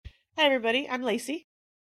Hi, everybody. I'm Lacey.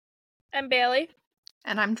 I'm Bailey.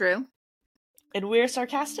 And I'm Drew. And we're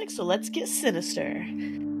sarcastic, so let's get sinister.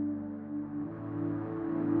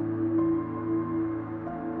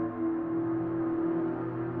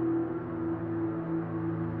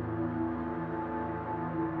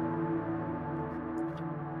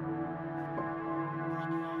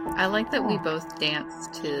 I like that we both dance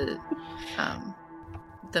to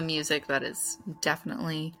the music that is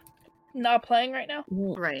definitely Not playing right now.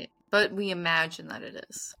 right, but we imagine that it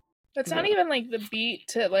is. It's not even like the beat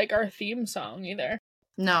to like our theme song either.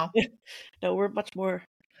 No. No, we're much more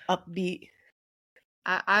upbeat.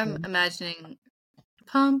 I'm imagining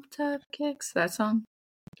Pumped Up Kicks, that song.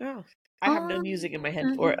 Oh, I have no music in my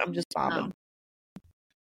head for it. I'm just bobbing. No.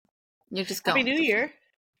 You're just going. Happy New Year.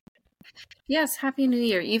 Yes, Happy New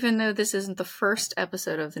Year. Even though this isn't the first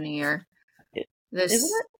episode of the new year. Isn't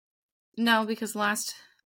it? No, because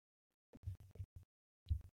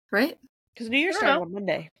right? Because New Year started on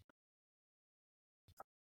Monday.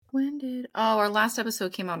 When did... Oh, our last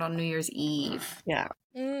episode came out on New Year's Eve. Yeah.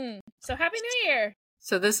 So Happy New Year!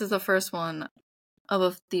 So this is the first one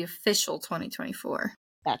of the official 2024.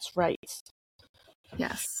 That's right.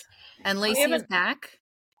 Yes. And Lacey is back.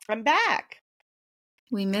 I'm back.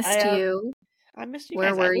 We missed you. I missed you Where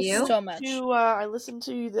guys. were you? So much. I listened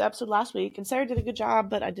to the episode last week, and Sarah did a good job,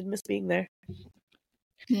 but I did miss being there.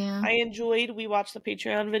 Yeah. We watched the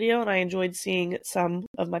Patreon video, and I enjoyed seeing some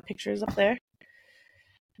of my pictures up there.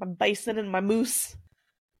 My bison and my moose.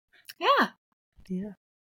 Yeah. Yeah.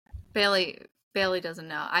 Bailey doesn't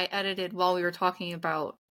know. I edited while we were talking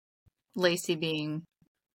about Lacey being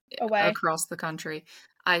away across the country.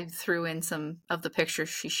 I threw in some of the pictures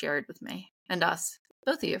she shared with me and us.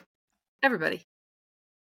 Both of you. Everybody.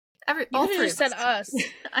 All three just said us.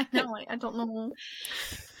 I know. I don't know.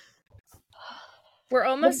 We're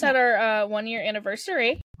almost at our 1 year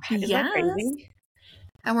anniversary. Isn't that crazy?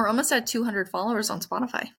 And we're almost at 200 followers on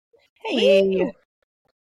Spotify. Hey. Woo!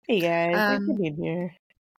 Hey guys. Thanks for being here.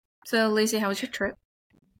 So, Lacey, how was your trip?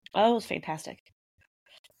 Oh, it was fantastic.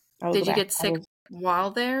 Did you get sick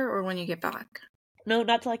while there or when you get back? No,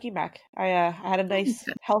 not till I came back. I had a nice,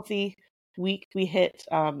 healthy week. We hit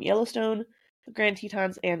Yellowstone, the Grand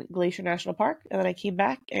Tetons, and Glacier National Park, and then I came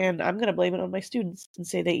back, and I'm going to blame it on my students and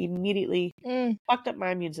say they immediately fucked up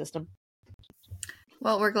my immune system.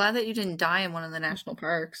 Well, we're glad that you didn't die in one of the national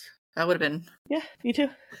parks. That would have been... Yeah, me too.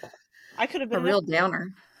 I could have been a real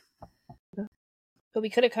downer. But we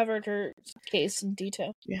could have covered her case in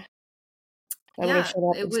detail. Yeah.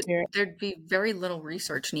 There'd be very little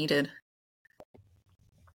research needed.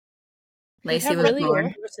 Lacey was really born.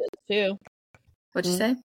 good sources too. What'd you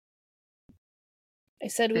say? I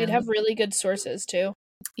said we'd have really good sources too.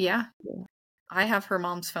 Yeah. I have her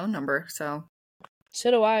mom's phone number, so. So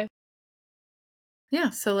do I. Yeah,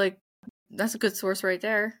 so that's a good source right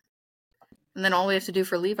there. And then all we have to do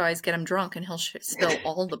for Levi is get him drunk and he'll spill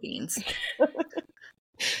all the beans.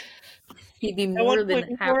 He'd be more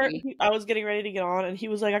than happy. I was getting ready to get on, and he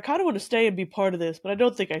was like, I kind of want to stay and be part of this, but I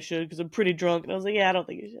don't think I should because I'm pretty drunk. And I was like, yeah, I don't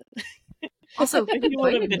think you should. Also, he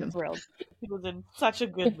would have been thrilled. He was in such a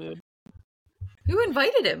good mood. Who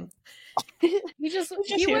invited him? He wanted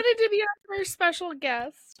to be our first special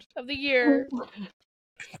guest of the year.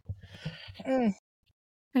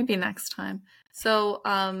 Maybe next time. So,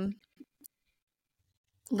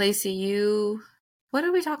 Lacey, what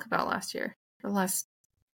did we talk about last year? Or last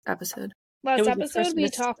episode? Last episode, we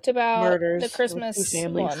talked about the Christmas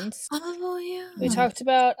ones. Oh, yeah. We talked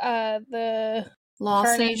about the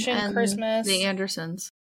Lawson Carnation and Christmas. The Andersons.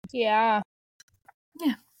 Yeah.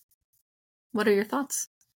 Yeah. What are your thoughts?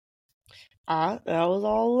 That was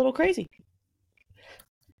all a little crazy.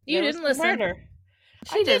 You didn't listen. Murder.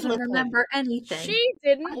 She doesn't remember anything. She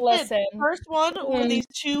didn't listen. First one were these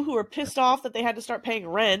two who were pissed off that they had to start paying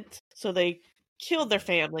rent, so they killed their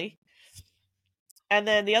family. And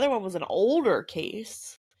then the other one was an older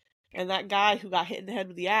case, and that guy who got hit in the head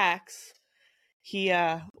with the axe, he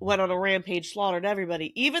went on a rampage, slaughtered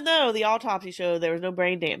everybody, even though the autopsy showed there was no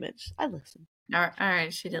brain damage. I listened. All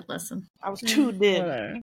right, she did listen. I was tuned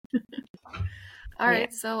in. All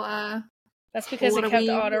right, so that's because it kept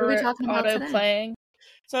auto playing.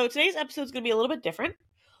 So today's episode is going to be a little bit different.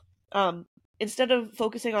 Instead of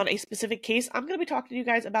focusing on a specific case, I'm going to be talking to you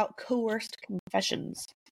guys about coerced confessions.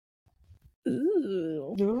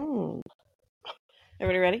 Ooh.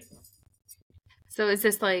 Everybody ready? So is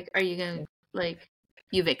this are you going to,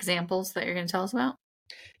 you have examples that you're going to tell us about?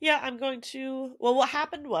 Yeah, I'm going to... Well, what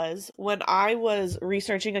happened was, when I was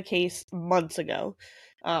researching a case months ago,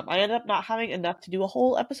 I ended up not having enough to do a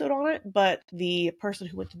whole episode on it, but the person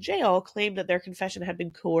who went to jail claimed that their confession had been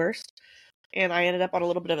coerced. and I ended up on a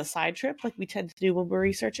little bit of a side trip, like we tend to do when we're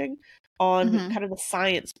researching, on kind of the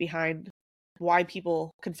science behind why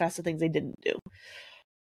people confess to things they didn't do.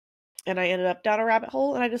 And I ended up down a rabbit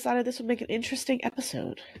hole, and I decided this would make an interesting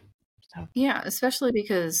episode. So. Yeah, especially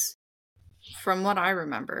because from what I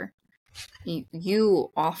remember,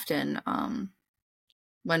 you often,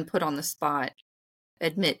 when put on the spot,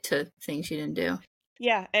 admit to things you didn't do.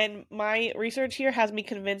 Yeah, and my research here has me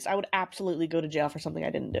convinced I would absolutely go to jail for something I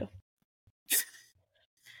didn't do.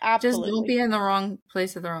 Absolutely. Just don't be in the wrong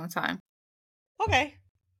place at the wrong time. Okay.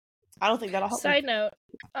 I don't think that'll help. Side note,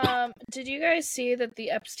 did you guys see that the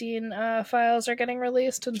Epstein files are getting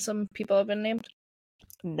released and some people have been named?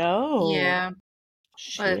 No. Yeah.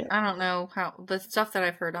 Shit. But I don't know how, the stuff that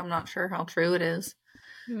I've heard, I'm not sure how true it is.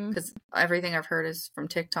 Because everything I've heard is from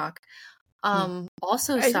TikTok.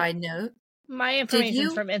 Also, side note. My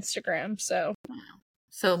information's from Instagram, so.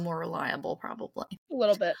 So more reliable, probably. A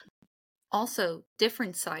little bit. Also,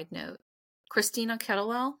 different side note. Christina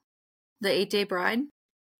Kettlewell, the 8-Day Bride.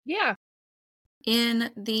 Yeah.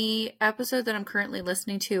 In the episode that I'm currently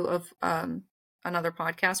listening to of another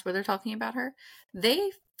podcast where they're talking about her,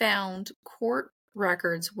 they found court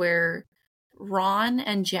records where Ron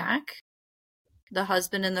and Jack, the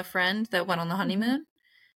husband and the friend that went on the honeymoon,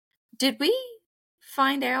 did we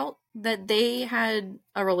find out that they had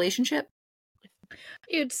a relationship?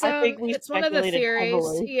 It's one of the theories.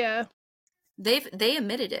 Heavily. Yeah. They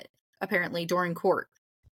admitted it, apparently, during court.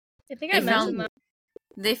 I think I mentioned that.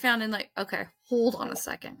 They found in okay, hold on a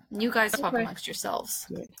second. You guys talk amongst yourselves.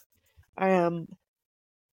 I don't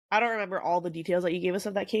remember all the details that you gave us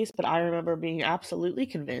of that case, but I remember being absolutely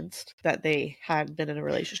convinced that they had been in a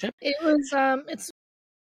relationship. It was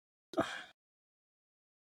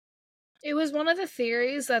it was one of the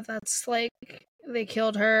theories that's like they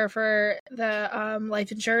killed her for the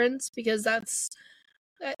life insurance, because I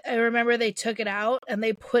remember they took it out and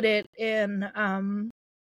they put it in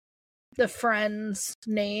the friend's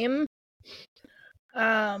name.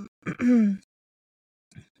 But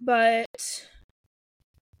I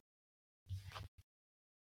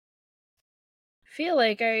feel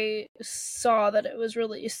like I saw that it was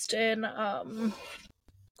released in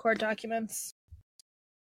court documents.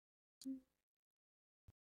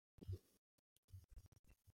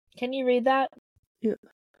 Can you read that? Yeah.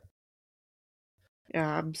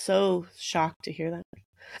 Yeah, I'm so shocked to hear that.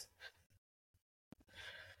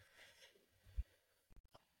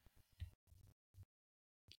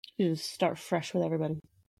 You just start fresh with everybody.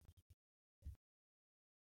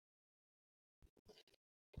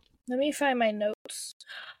 Let me find my notes.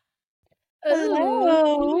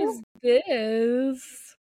 Hello. Who is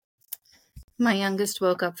this? My youngest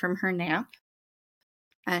woke up from her nap,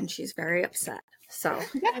 and she's very upset. So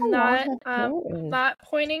I'm not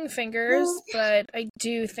pointing fingers, but I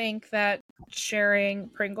do think that sharing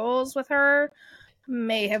Pringles with her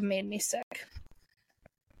may have made me sick.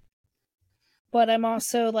 But I'm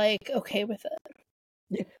also okay with it.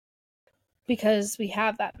 Yeah. Because we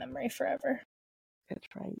have that memory forever. That's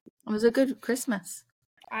right. It was a good Christmas.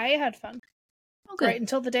 I had fun. Okay. Right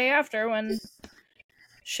until the day after, when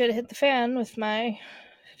shit hit the fan with my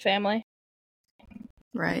family.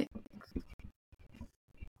 Right.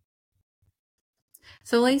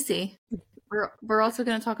 So, Lacey, we're also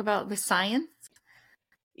going to talk about the science.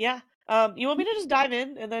 Yeah. You want me to just dive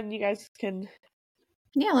in, and then you guys can...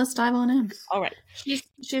 Yeah, let's dive on in. All right. She's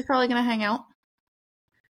probably going to hang out.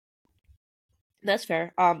 That's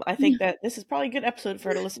fair. I think that this is probably a good episode for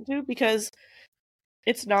her to listen to, because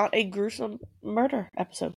it's not a gruesome murder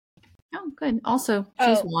episode. Oh, good. Also,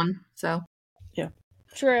 she's one, so. Yeah.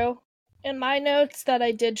 True. In my notes that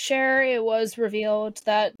I did share, it was revealed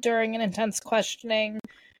that during an intense questioning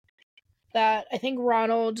that I think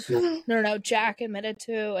Jack admitted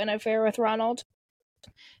to an affair with Ronald.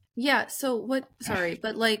 Yeah, so what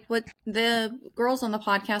the girls on the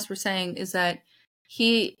podcast were saying is that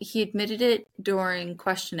he admitted it during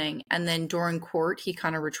questioning, and then during court he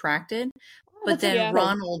kind of retracted. But then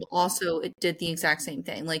Ronald also did the exact same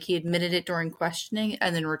thing. He admitted it during questioning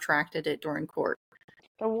and then retracted it during court.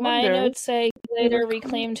 My notes say he later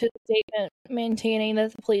reclaimed his statement, maintaining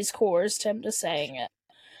that the police coerced him to saying it.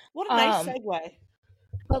 What a nice segue.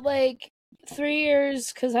 But 3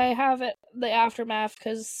 years, because I have the aftermath,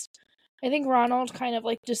 because I think Ronald kind of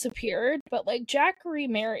disappeared, but Jack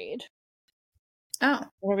remarried. Oh,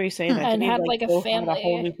 what were you saying? That and had a family. A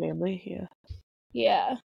whole new family, yeah.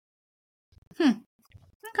 Yeah. Okay.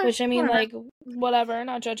 Which, I mean, whatever,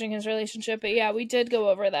 not judging his relationship, but yeah, we did go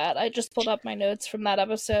over that. I just pulled up my notes from that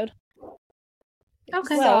episode.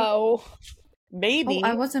 Okay. So, maybe.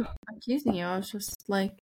 I wasn't accusing you, I was just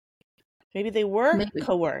Maybe they were Maybe.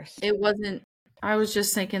 coerced. It wasn't. I was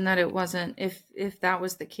just thinking that it wasn't. If that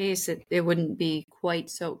was the case, it wouldn't be quite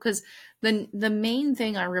so. Because the main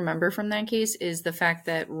thing I remember from that case is the fact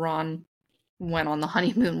that Ron went on the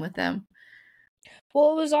honeymoon with them.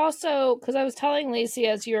 Well, it was also because I was telling Lacey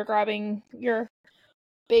as you were grabbing your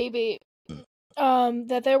baby,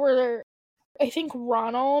 that there were, I think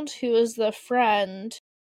Ronald, who is the friend,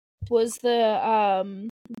 was the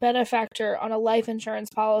benefactor on a life insurance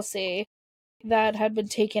policy that had been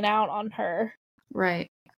taken out on her. Right.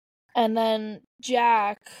 And then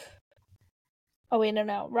Jack. Oh wait,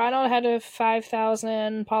 no. Ronald had a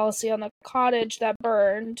 5,000 policy on the cottage that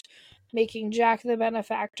burned, making Jack the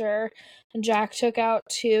benefactor, and Jack took out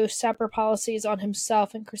 2 separate policies on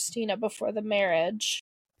himself and Christina before the marriage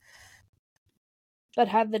that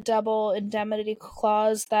had the double indemnity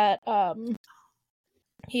clause that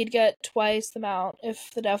he'd get twice the amount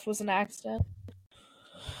if the death was an accident.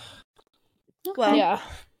 Well, yeah.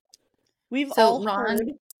 We've So all Ron,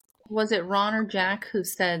 heard. was it Ron or Jack who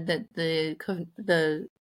said that the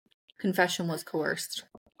confession was coerced?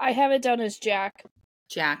 I have it down as Jack.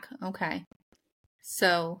 Jack. Okay.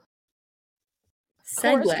 So,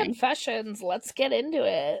 Coerced segue. confessions. Let's get into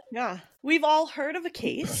it. Yeah. We've all heard of a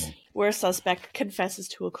case where a suspect confesses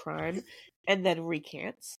to a crime and then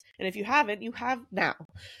recants. And if you haven't, you have now.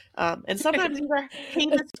 And sometimes these are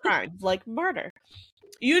heinous crimes like murder.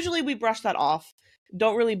 Usually we brush that off.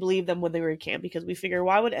 Don't really believe them when they recant because we figure,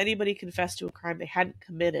 why would anybody confess to a crime they hadn't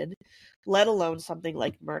committed, let alone something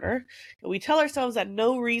like murder? And we tell ourselves that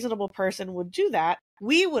no reasonable person would do that.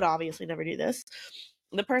 We would obviously never do this.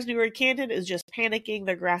 The person who recanted is just panicking,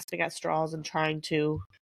 they're grasping at straws and trying to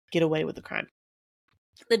get away with the crime.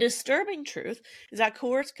 The disturbing truth is that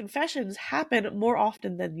coerced confessions happen more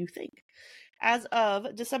often than you think. As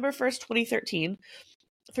of December 1st, 2013,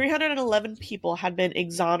 311 people had been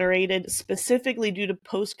exonerated specifically due to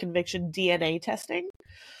post-conviction DNA testing.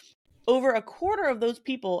 Over a quarter of those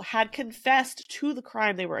people had confessed to the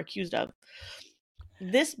crime they were accused of.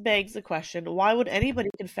 This begs the question, why would anybody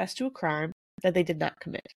confess to a crime that they did not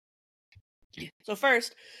commit? So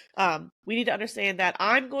first, we need to understand that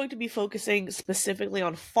I'm going to be focusing specifically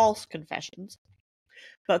on false confessions,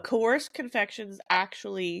 but coerced confessions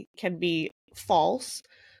actually can be false,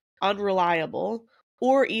 unreliable,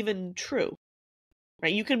 or even true.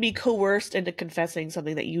 Right? You can be coerced into confessing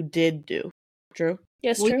something that you did do. True?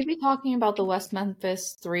 Yes, Will true. you be talking about the West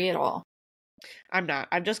Memphis 3 at all? I'm not.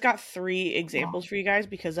 I've just got 3 examples for you guys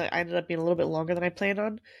because I ended up being a little bit longer than I planned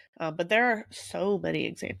on. But there are so many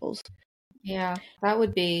examples. Yeah, that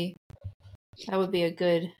would be a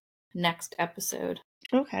good next episode.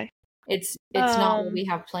 Okay. It's not what we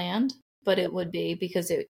have planned, but it would be because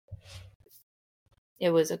it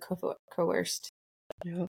was a coerced.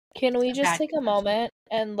 Yeah. Can we just Bad take a confession. moment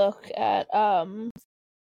and look at the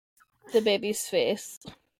baby's face?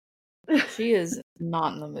 She is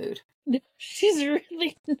not in the mood. She's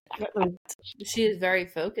really She is very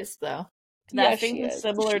focused, though. That Yeah, face she is is.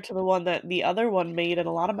 similar to the one that the other one made in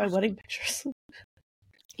a lot of my wedding pictures.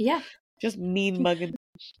 Yeah, Just mean mugging.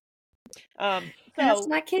 that's So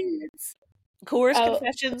my kids. coerced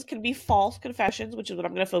confessions can be false confessions, which is what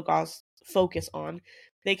I'm going to focus on.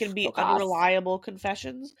 They can be unreliable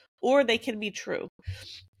confessions, or they can be true.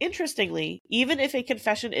 Interestingly, even if a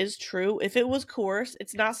confession is true, if it was coerced,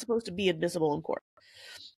 it's not supposed to be admissible in court.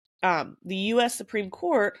 The U.S. Supreme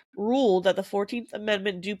Court ruled that the 14th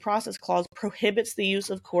Amendment Due Process Clause prohibits the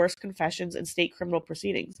use of coerced confessions in state criminal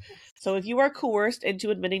proceedings. So if you are coerced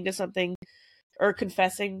into admitting to something or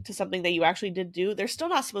confessing to something that you actually did do, they're still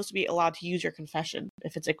not supposed to be allowed to use your confession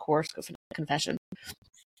if it's a coerced confession.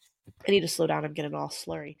 I need to slow down. I'm getting all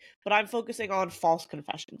slurry. But I'm focusing on false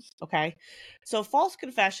confessions, okay? So false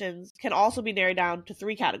confessions can also be narrowed down to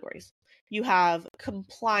 3 categories. You have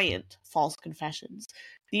compliant false confessions.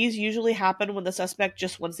 These usually happen when the suspect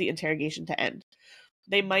just wants the interrogation to end.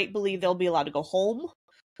 They might believe they'll be allowed to go home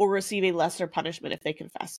or receive a lesser punishment if they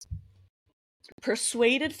confess.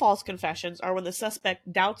 Persuaded false confessions are when the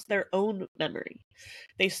suspect doubts their own memory.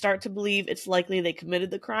 They start to believe it's likely they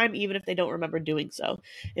committed the crime even if they don't remember doing so.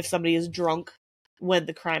 If somebody is drunk when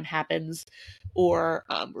the crime happens, or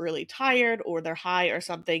really tired, or they're high or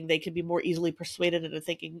something, they can be more easily persuaded into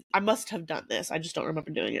thinking, I must have done this, I just don't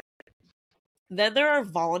remember doing it. Then there are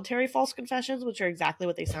voluntary false confessions, which are exactly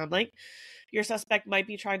what they sound like. Your suspect might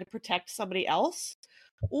be trying to protect somebody else,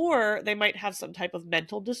 or they might have some type of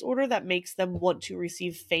mental disorder that makes them want to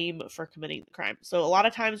receive fame for committing the crime. So a lot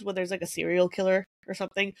of times when there's like a serial killer or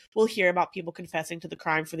something, we'll hear about people confessing to the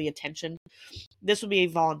crime for the attention. This would be a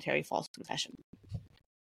voluntary false confession.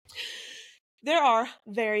 There are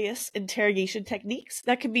various interrogation techniques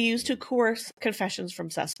that can be used to coerce confessions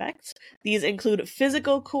from suspects. These include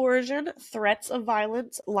physical coercion, threats of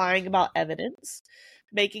violence, lying about evidence,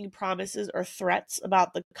 making promises or threats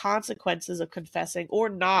about the consequences of confessing or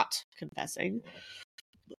not confessing,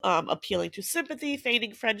 appealing to sympathy,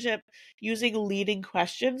 feigning friendship, using leading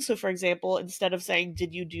questions. So, for example, instead of saying,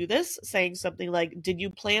 "Did you do this?" saying something like, "Did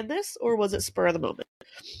you plan this, or was it spur of the moment?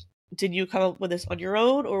 Did you come up with this on your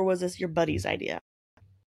own, or was this your buddy's idea?"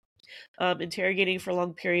 Interrogating for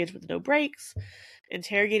long periods with no breaks,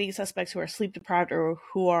 interrogating suspects who are sleep deprived or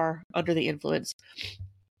who are under the influence.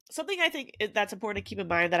 Something I think that's important to keep in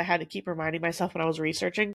mind that I had to keep reminding myself when I was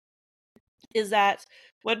researching is that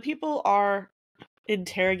when people are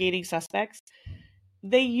interrogating suspects,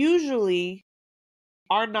 they usually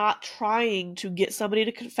are not trying to get somebody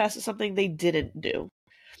to confess to something they didn't do.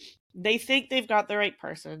 They think they've got the right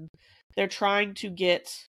person. They're trying to get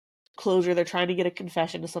closure. They're trying to get a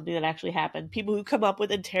confession to something that actually happened. People who come up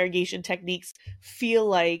with interrogation techniques feel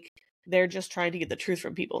like they're just trying to get the truth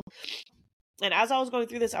from people. And as I was going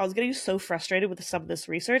through this, I was getting so frustrated with some of this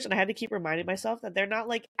research, and I had to keep reminding myself that they're not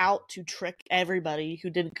like out to trick everybody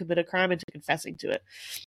who didn't commit a crime into confessing to it.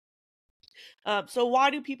 So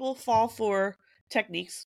why do people fall for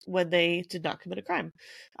techniques when they did not commit a crime?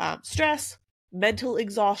 Stress, mental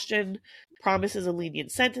exhaustion, promises of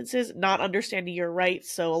lenient sentences, not understanding your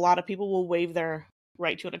rights. So a lot of people will waive their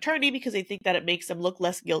right to an attorney because they think that it makes them look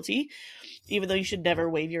less guilty, even though you should never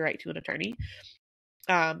waive your right to an attorney.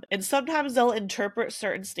 And sometimes they'll interpret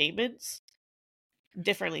certain statements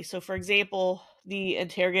differently. So, for example, the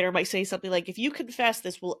interrogator might say something like, "If you confess,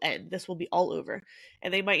 this will end. This will be all over."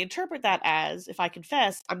 And they might interpret that as, if I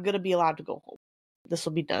confess, I'm going to be allowed to go home. This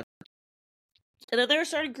will be done. And then there are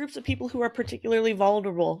certain groups of people who are particularly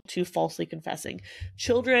vulnerable to falsely confessing.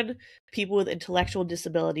 Children, people with intellectual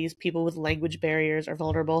disabilities, people with language barriers are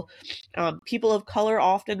vulnerable. People of color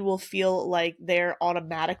often will feel like they're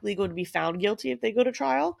automatically going to be found guilty if they go to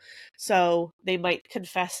trial. So they might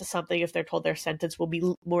confess to something if they're told their sentence will be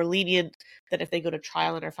more lenient than if they go to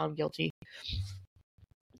trial and are found guilty.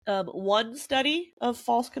 One study of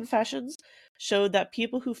false confessions showed that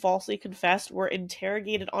people who falsely confessed were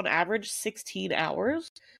interrogated on average 16 hours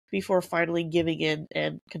before finally giving in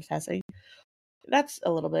and confessing. That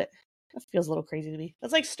feels a little crazy to me.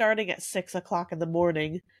 That's like starting at 6 o'clock in the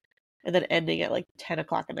morning and then ending at like 10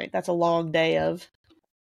 o'clock at night. That's a long day of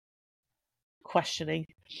questioning.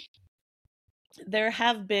 There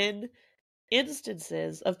have been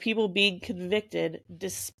instances of people being convicted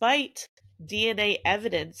despite DNA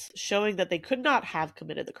evidence showing that they could not have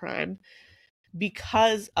committed the crime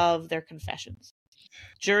because of their confessions.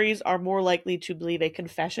 Juries are more likely to believe a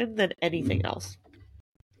confession than anything else.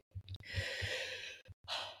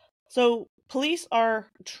 So, police are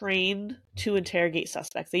trained to interrogate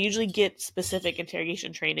suspects. They usually get specific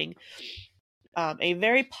interrogation training. A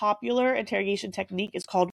very popular interrogation technique is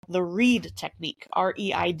called the Reid technique,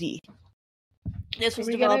 REID. This was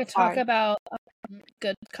Are we going to developed talk by... about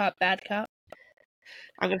good cop, bad cop?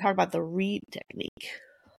 I'm going to talk about the Reid technique.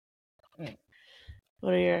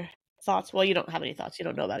 What are your thoughts? Well, you don't have any thoughts. You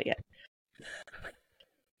don't know about it yet.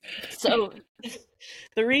 So,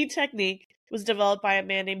 the Reid technique was developed by a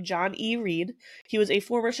man named John E. Reid. He was a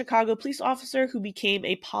former Chicago police officer who became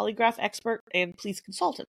a polygraph expert and police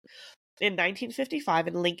consultant. In 1955,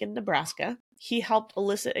 in Lincoln, Nebraska, he helped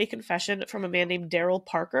elicit a confession from a man named Darrell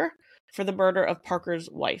Parker for the murder of Parker's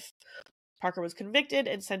wife. Parker was convicted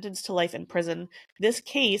and sentenced to life in prison. This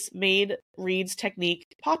case made Reid's technique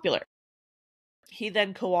popular. He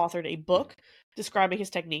then co-authored a book describing his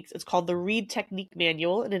techniques. It's called the Reid Technique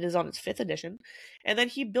Manual, and it is on its 5th edition. And then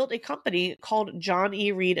he built a company called John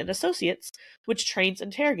E. Reid and Associates, which trains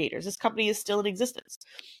interrogators. This company is still in existence.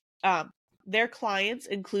 Their clients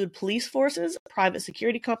include police forces, private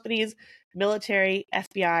security companies, military,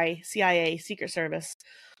 FBI, CIA, Secret Service.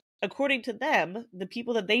 According to them, the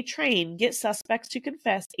people that they train get suspects to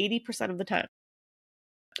confess 80% of the time.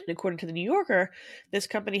 And according to the New Yorker, this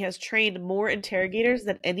company has trained more interrogators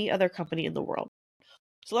than any other company in the world.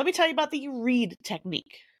 So let me tell you about the Reid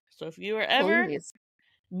technique. So if you are ever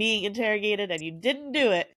being interrogated and you didn't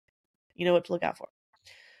do it, you know what to look out for.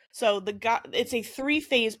 So it's a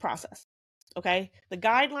 3-phase process. Okay? The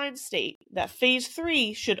guidelines state that phase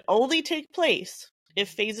 3 should only take place if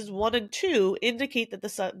phases 1 and 2 indicate that the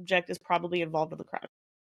subject is probably involved in the crime.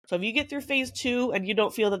 So if you get through phase 2 and you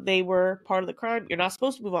don't feel that they were part of the crime, you're not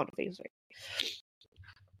supposed to move on to phase 3.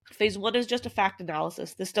 Phase 1 is just a fact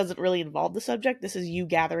analysis. This doesn't really involve the subject. This is you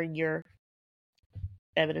gathering your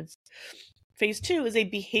evidence. Phase 2 is a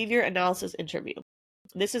behavior analysis interview.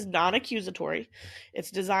 This is non-accusatory.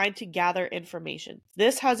 It's designed to gather information.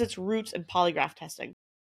 This has its roots in polygraph testing.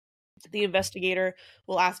 The investigator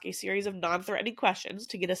will ask a series of non-threatening questions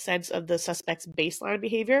to get a sense of the suspect's baseline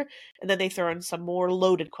behavior, and then they throw in some more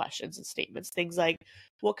loaded questions and statements. Things like,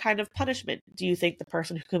 what kind of punishment do you think the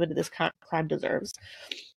person who committed this crime deserves?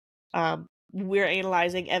 We're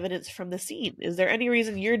analyzing evidence from the scene. Is there any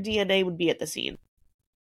reason your DNA would be at the scene?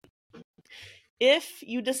 If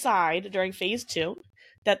you decide during phase 2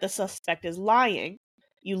 that the suspect is lying,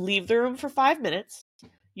 you leave the room for 5 minutes,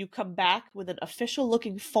 you come back with an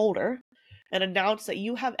official-looking folder and announce that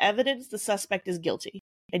you have evidence the suspect is guilty,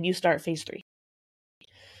 and you start phase 3.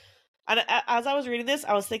 And as I was reading this,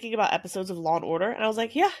 I was thinking about episodes of Law & Order, and I was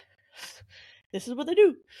like, yeah, this is what they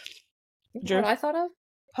do. You know what I thought of?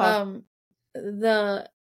 Huh.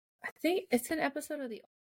 I think it's an episode of the...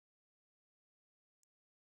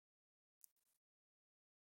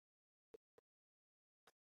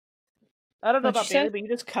 I don't know What'd about you say? Bailey, but you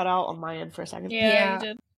just cut out on my end for a second. Yeah, you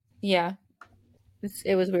did. Yeah.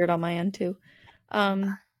 It was weird on my end, too.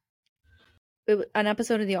 An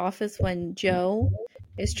episode of The Office when Joe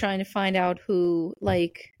is trying to find out who,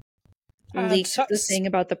 like, leaked the thing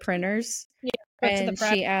about the printers. Yeah.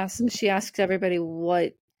 And she asks everybody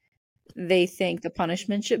what they think the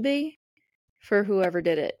punishment should be for whoever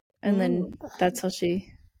did it. And then that's how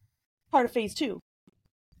she... Part of phase 2.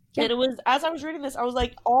 Yeah. And it was, as I was reading this, I was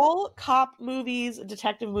like, all cop movies,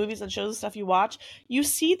 detective movies, and shows and stuff you watch, you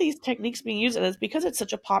see these techniques being used, and it's because it's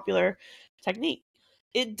such a popular technique.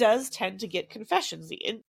 It does tend to get confessions.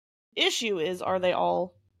 The issue is, are they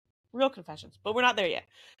all real confessions? But we're not there yet.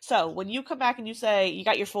 So when you come back and you say, you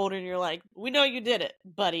got your folder, and you're like, we know you did it,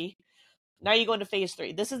 buddy. Now you go into phase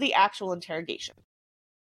 3. This is the actual interrogation.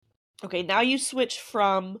 Okay, now you switch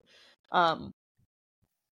from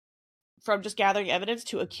just gathering evidence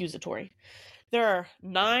to accusatory. There are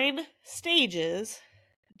 9 stages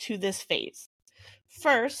to this phase.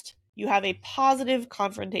 First, you have a positive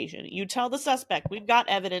confrontation. You tell the suspect, we've got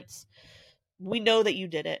evidence, we know that you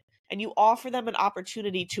did it, and you offer them an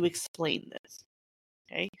opportunity to explain this.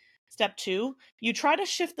 Okay? Step 2, you try to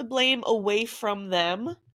shift the blame away from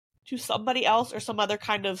them to somebody else or some other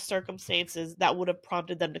kind of circumstances that would have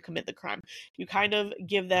prompted them to commit the crime. You kind of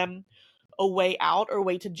give them a way out or a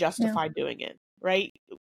way to justify doing it, right?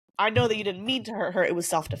 I know that you didn't mean to hurt her. It was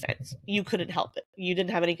self-defense. You couldn't help it. You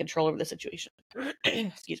didn't have any control over the situation.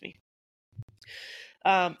 Excuse me.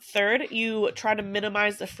 Third, you try to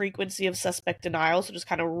minimize the frequency of suspect denial, so just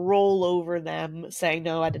kind of roll over them saying,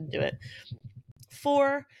 no, I didn't do it.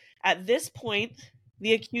 4, at this point,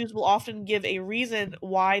 the accused will often give a reason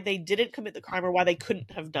why they didn't commit the crime or why they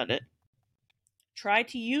couldn't have done it. Try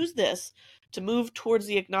to use this to move towards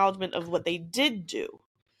the acknowledgement of what they did do.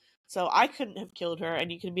 So I couldn't have killed her,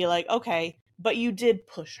 and you can be like, okay, but you did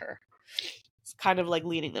push her. It's kind of like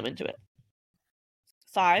leading them into it.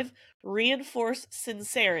 5, reinforce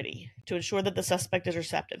sincerity to ensure that the suspect is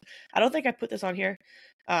receptive. I don't think I put this on here,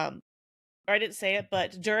 or I didn't say it,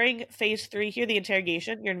 but during phase 3 here, the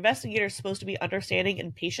interrogation, your investigator is supposed to be understanding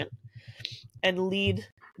and patient and lead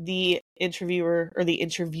the interviewer or the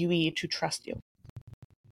interviewee to trust you.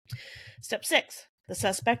 Step 6, the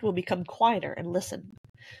suspect will become quieter and listen.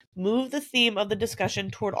 Move the theme of the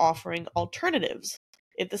discussion toward offering alternatives.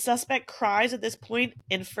 If the suspect cries at this point,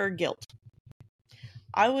 infer guilt.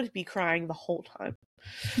 I would be crying the whole time.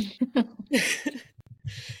 7.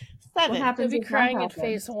 I'd be crying at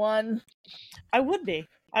phase 1. I would be.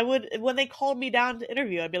 I would, when they called me down to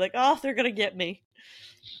interview, I'd be like, oh, they're gonna get me.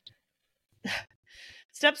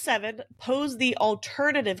 Step 7, pose the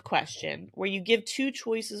alternative question, where you give 2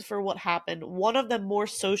 choices for what happened, one of them more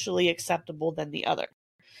socially acceptable than the other.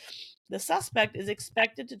 The suspect is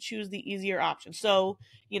expected to choose the easier option. So,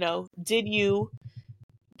 did you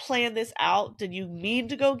plan this out? Did you mean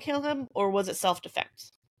to go kill him, or was it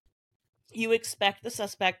self-defense? You expect the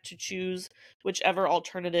suspect to choose whichever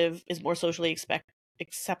alternative is more socially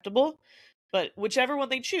acceptable, but whichever one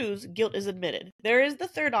they choose, guilt is admitted. There is the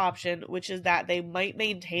third option, which is that they might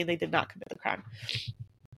maintain they did not commit the crime.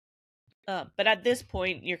 But at this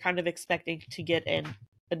point, you're kind of expecting to get an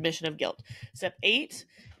admission of guilt. Step 8,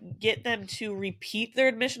 get them to repeat their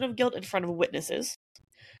admission of guilt in front of witnesses.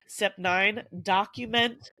 Step 9,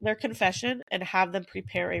 document their confession and have them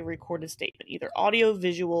prepare a recorded statement, either audio,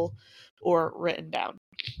 visual, or written down.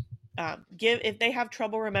 If they have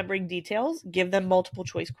trouble remembering details, give them multiple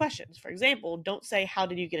choice questions. For example, don't say, how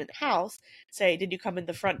did you get in the house? Say, did you come in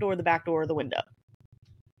the front door, the back door, or the window?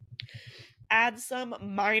 Add some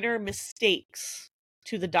minor mistakes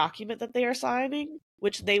to the document that they are signing,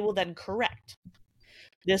 which they will then correct.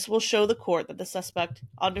 This will show the court that the suspect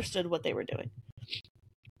understood what they were doing.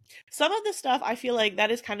 Some of this stuff, I feel like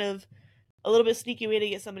that is kind of a little bit sneaky way to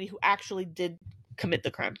get somebody who actually did commit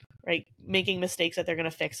the crime, right? Making mistakes that they're going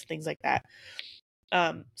to fix, things like that.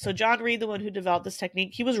 So John Reed, the one who developed this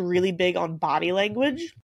technique, he was really big on body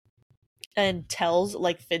language and tells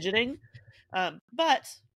like fidgeting. But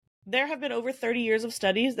there have been over 30 years of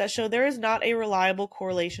studies that show there is not a reliable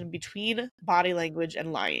correlation between body language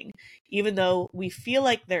and lying. Even though we feel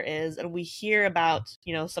like there is, and we hear about,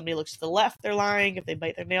 somebody looks to the left, they're lying. If they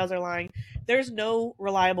bite their nails, they're lying. There's no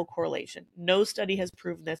reliable correlation. No study has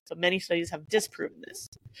proven this, but many studies have disproven this.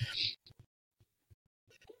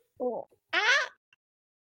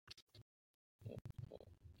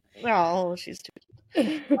 Oh, she's too.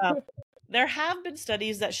 There have been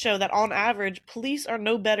studies that show that on average, police are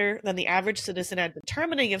no better than the average citizen at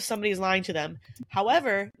determining if somebody is lying to them.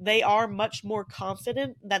 However, they are much more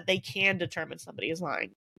confident that they can determine somebody is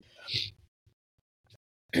lying.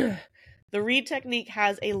 The Reed technique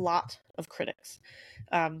has a lot of critics.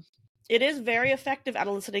 It is very effective at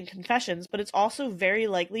eliciting confessions, but it's also very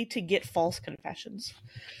likely to get false confessions.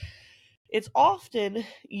 It's often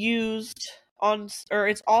used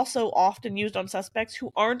it's also often used on suspects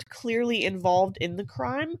who aren't clearly involved in the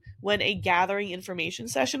crime, when a gathering information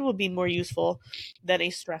session would be more useful than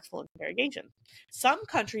a stressful interrogation. Some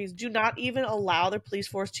countries do not even allow their police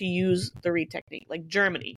force to use the Reed technique, like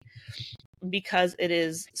Germany, because it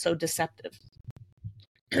is so deceptive.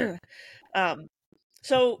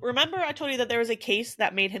 So remember I told you that there was a case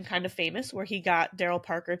that made him kind of famous where he got Daryl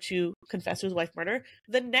Parker to confess to his wife's murder?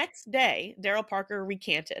 The next day, Daryl Parker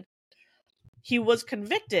recanted. He was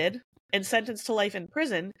convicted and sentenced to life in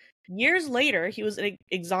prison. Years later, he was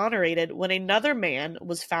exonerated when another man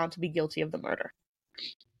was found to be guilty of the murder.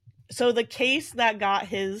 So the case that got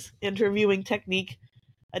his interviewing technique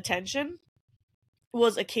attention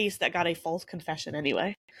was a case that got a false confession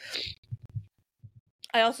anyway.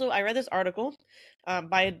 I read this article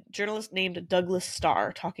by a journalist named Douglas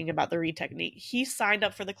Starr talking about the Reed technique. He signed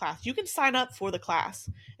up for the class. You can sign up for the class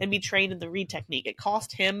and be trained in the Reed technique. It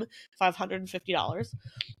cost him $550,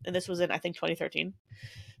 and this was in, I think, 2013.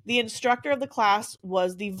 The instructor of the class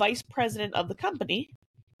was the vice president of the company,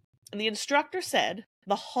 and the instructor said,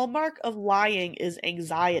 "The hallmark of lying is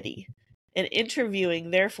anxiety, and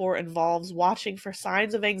interviewing therefore involves watching for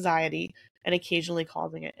signs of anxiety and occasionally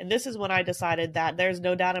causing it." And this is when I decided that there's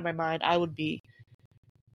no doubt in my mind I would be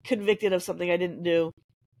convicted of something I didn't do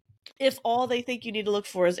if all they think you need to look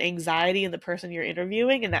for is anxiety in the person you're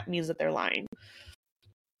interviewing, and that means that they're lying.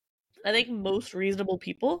 I think most reasonable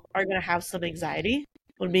people are going to have some anxiety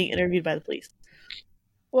when being interviewed by the police.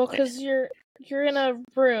 Well, because you're in a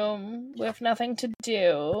room with nothing to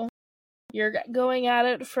do. You're going at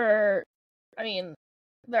it for,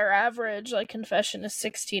 their average confession is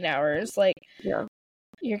 16 hours. Yeah.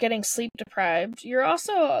 You're getting sleep deprived. You're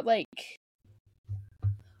also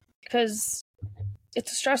because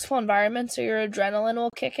it's a stressful environment, so your adrenaline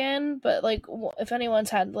will kick in. But if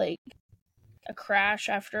anyone's had a crash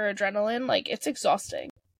after adrenaline, it's exhausting.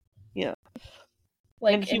 Yeah.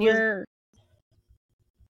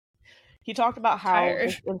 He talked about how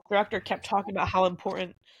the instructor kept talking about how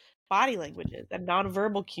important body language is and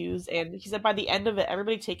nonverbal cues, and he said by the end of it,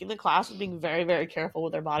 everybody taking the class was being very, very careful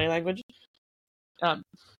with their body language. But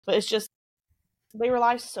it's just they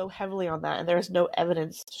rely so heavily on that, and there is no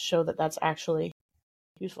evidence to show that that's actually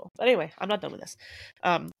useful. But anyway, I'm not done with this.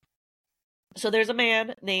 So there's a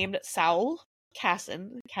man named Saul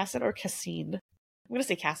Kassin or Kassin. I'm going to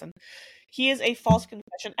say Kassin. He is a false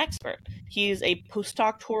confession expert. He is a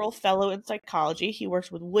postdoctoral fellow in psychology. He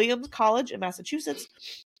works with Williams College in Massachusetts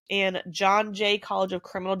and John Jay College of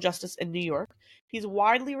Criminal Justice in New York. He's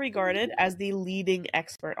widely regarded as the leading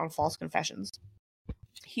expert on false confessions.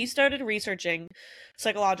 He started researching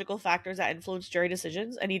psychological factors that influence jury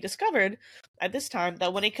decisions, and he discovered at this time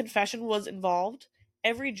that when a confession was involved,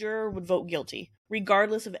 every juror would vote guilty,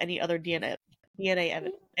 regardless of any other DNA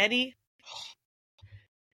evidence.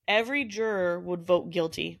 Every juror would vote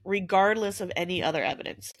guilty, regardless of any other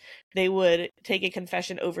evidence. They would take a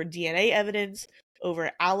confession over DNA evidence,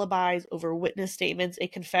 over alibis, over witness statements. A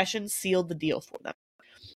confession sealed the deal for them.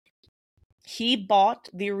 He bought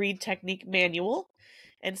the Reed Technique manual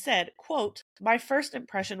and said, quote, "My first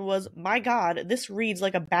impression was, my God, this reads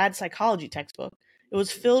like a bad psychology textbook. It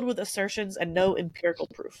was filled with assertions and no empirical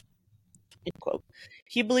proof." End quote.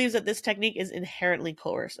 He believes that this technique is inherently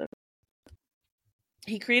coercive.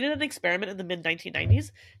 He created an experiment in the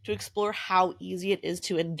mid-1990s to explore how easy it is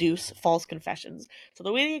to induce false confessions. So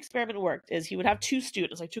the way the experiment worked is he would have two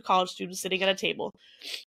students, two college students sitting at a table.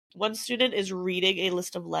 One student is reading a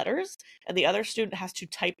list of letters, and the other student has to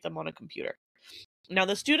type them on a computer. Now,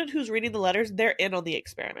 the student who's reading the letters, they're in on the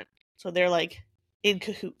experiment. So they're like in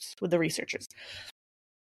cahoots with the researchers.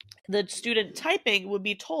 The student typing would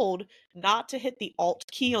be told not to hit the Alt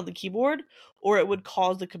key on the keyboard or it would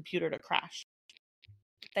cause the computer to crash.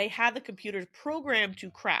 They had the computers programmed to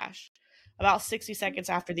crash about 60 seconds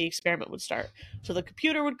after the experiment would start. So the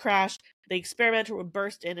computer would crash, the experimenter would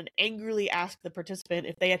burst in and angrily ask the participant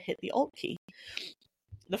if they had hit the Alt key.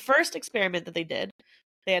 The first experiment that they did,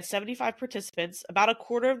 they had 75 participants. About a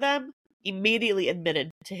quarter of them immediately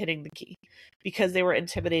admitted to hitting the key because they were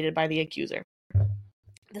intimidated by the accuser.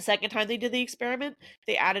 The second time they did the experiment,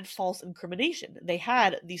 they added false incrimination. They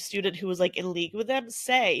had the student who was like in league with them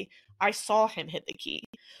say, I saw him hit the key.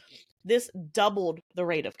 This doubled the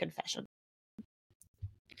rate of confession.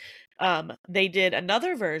 They did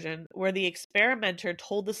another version where the experimenter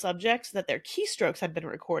told the subjects that their keystrokes had been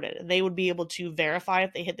recorded and they would be able to verify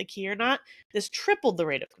if they hit the key or not. This tripled the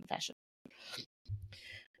rate of confession.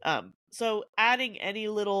 So adding any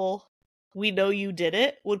little "we know you did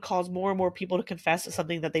it" would cause more and more people to confess to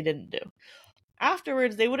something that they didn't do.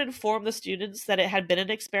 Afterwards, they would inform the students that it had been an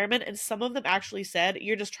experiment, and some of them actually said,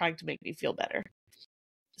 "You're just trying to make me feel better."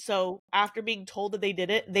 So after being told that they did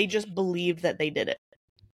it, they just believed that they did it.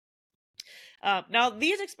 Now,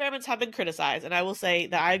 these experiments have been criticized, and I will say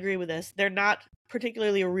that I agree with this. They're not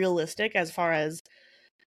particularly realistic as far as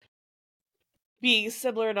being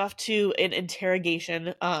similar enough to an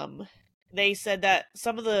interrogation. They said that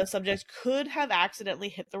some of the subjects could have accidentally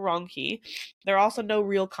hit the wrong key. There are also no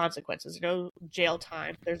real consequences, no jail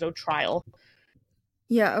time, there's no trial.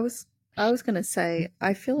 Yeah, I was gonna say,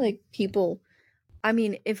 I feel like people, I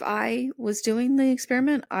mean, if I was doing the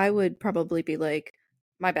experiment, I would probably be like,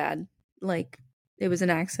 my bad. Like, it was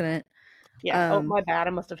an accident. Yeah, oh, my bad,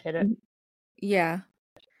 I must have hit it. Yeah.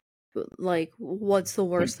 Like, what's the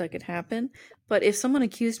worst that could happen? But if someone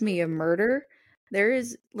accused me of murder, there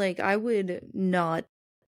is, like, I would not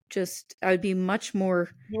just, I would be much more.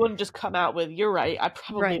 You wouldn't just come out with, "You're right, I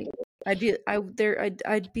probably..." Right. I'd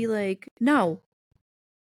be like, no.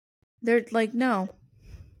 They're like, no.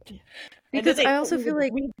 Because I also feel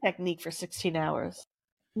like read technique for 16 hours.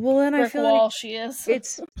 Well, then I Brick feel wall like she is.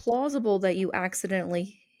 it's plausible that you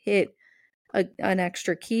accidentally hit an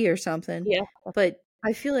extra key or something. Yeah. But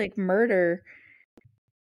I feel like murder,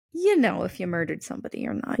 you know if you murdered somebody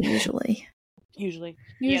or not, usually. Usually.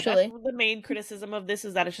 Yeah, that's the main criticism of this,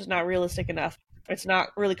 is that it's just not realistic enough. It's not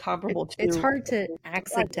really comparable to... It's hard to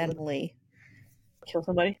accidentally kill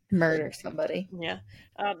somebody. Murder somebody. Yeah.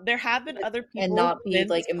 There have been other people... And not be,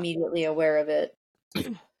 like, immediately aware of it.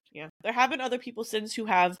 Yeah. There have been other people since who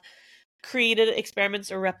have created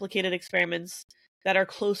experiments or replicated experiments that are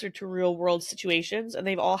closer to real-world situations, and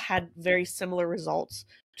they've all had very similar results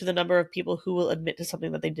to the number of people who will admit to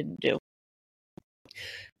something that they didn't do.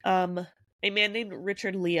 A man named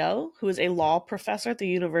Richard Leo, who is a law professor at the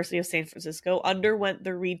University of San Francisco, underwent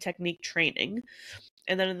the Reed technique training.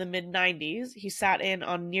 And then in the mid-90s, he sat in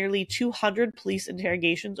on nearly 200 police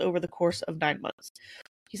interrogations over the course of 9 months.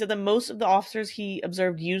 He said that most of the officers he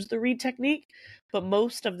observed used the Reed technique, but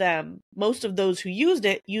most of those who used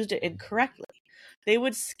it incorrectly. They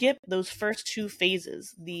would skip those first two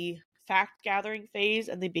phases, the fact-gathering phase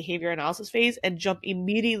and the behavior analysis phase, and jump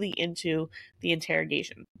immediately into the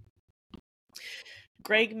interrogation.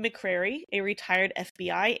 Greg McCrary, a retired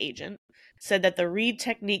FBI agent, said that the Reed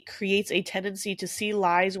technique creates a tendency to see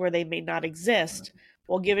lies where they may not exist,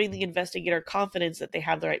 while giving the investigator confidence that they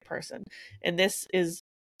have the right person. And this is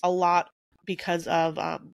a lot because of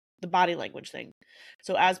the body language thing.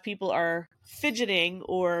 So as people are fidgeting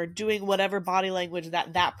or doing whatever body language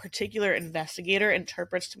that particular investigator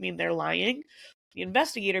interprets to mean they're lying, the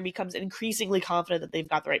investigator becomes increasingly confident that they've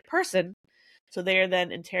got the right person. So they are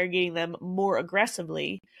then interrogating them more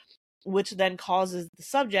aggressively, which then causes the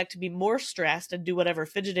subject to be more stressed and do whatever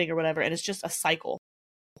fidgeting or whatever, and it's just a cycle.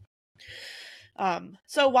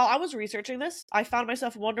 So while I was researching this, I found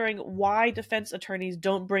myself wondering why defense attorneys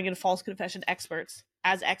don't bring in false confession experts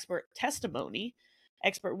as expert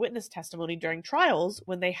witness testimony during trials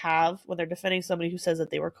when they're defending somebody who says that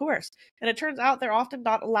they were coerced. And it turns out they're often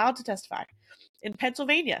not allowed to testify. In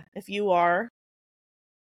Pennsylvania, if you are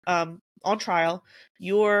on trial,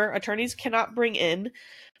 your attorneys cannot bring in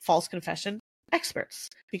false confession experts,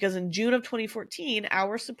 because in June of 2014,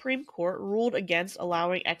 our Supreme Court ruled against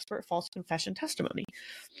allowing expert false confession testimony.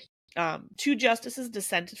 2 justices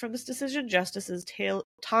dissented from this decision, Justices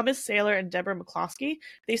Thomas Saylor and Deborah McCloskey.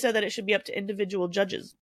 They said that it should be up to individual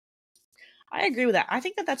judges. I agree with that. I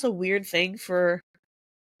think that that's a weird thing for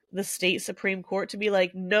the state Supreme Court to be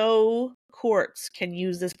like, no courts can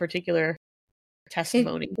use this particular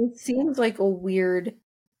testimony. It seems like a weird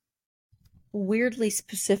weirdly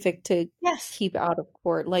specific to Yes. keep out of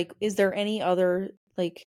court. Like, is there any other,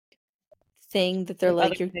 like, thing that they're Like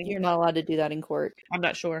like, other things? you're not allowed to do that in court? I'm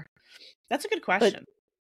not sure. That's a good question.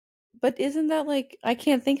 But isn't that, like, I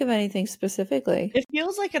can't think of anything specifically. It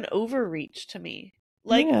feels like an overreach to me.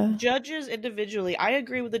 Like, Yeah. judges individually, I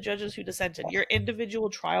agree with the judges who dissented. Your individual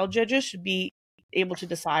trial judges should be able to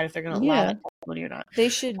decide if they're going to allow that testimony or not. They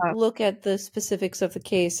should look at the specifics of the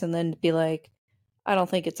case and then be like, I don't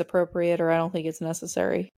think it's appropriate or I don't think it's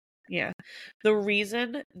necessary. Yeah. The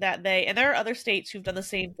reason that and there are other states who've done the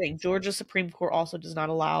same thing. Georgia Supreme Court also does not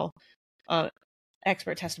allow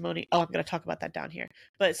expert testimony. Oh, I'm going to talk about that down here.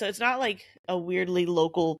 But so it's not like a weirdly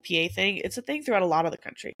local PA thing. It's a thing throughout a lot of the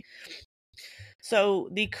country. So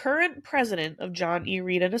the current president of John E.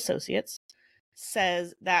 Reed and Associates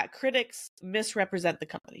says that critics misrepresent the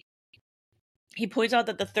company. He points out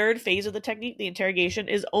that the third phase of the technique, the interrogation,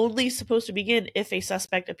 is only supposed to begin if a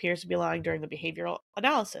suspect appears to be lying during the behavioral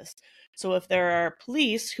analysis. So if there are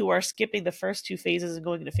police who are skipping the first two phases and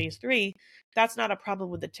going into phase 3, that's not a problem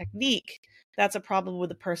with the technique. That's a problem with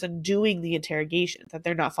the person doing the interrogation, that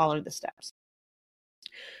they're not following the steps.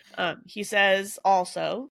 He says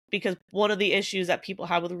also, because one of the issues that people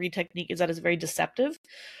have with Reed technique is that it's very deceptive.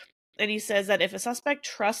 And he says that if a suspect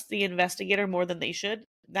trusts the investigator more than they should,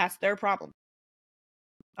 that's their problem.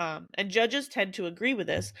 And judges tend to agree with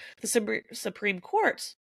this. The Supreme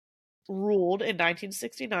Court ruled in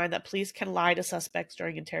 1969 that police can lie to suspects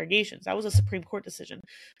during interrogations. That was a Supreme Court decision.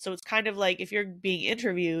 So it's kind of like if you're being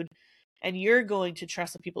interviewed and you're going to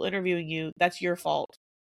trust the people interviewing you, that's your fault.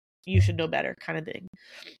 You should know better, kind of thing.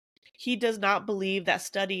 He does not believe that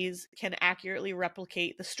studies can accurately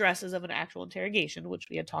replicate the stresses of an actual interrogation, which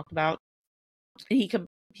we had talked about. And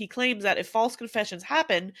he claims that if false confessions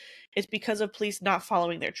happen, it's because of police not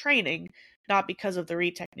following their training, not because of the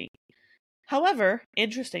Reed technique. However,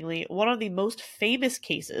 interestingly, one of the most famous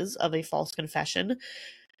cases of a false confession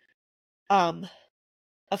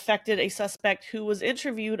affected a suspect who was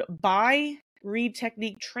interviewed by Reed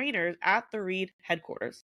technique trainers at the Reed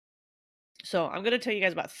headquarters. So I'm going to tell you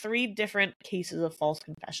guys about 3 different cases of false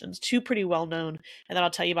confessions, 2 pretty well known, and then I'll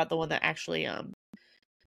tell you about the one that actually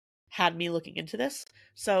had me looking into this.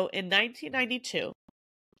 So in 1992,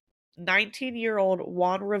 19-year-old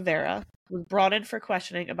Juan Rivera was brought in for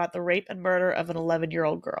questioning about the rape and murder of an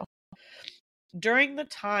 11-year-old girl. During the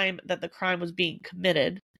time that the crime was being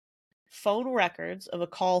committed, phone records of a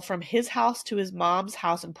call from his house to his mom's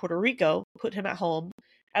house in Puerto Rico put him at home,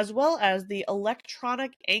 as well as the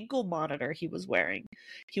electronic ankle monitor he was wearing.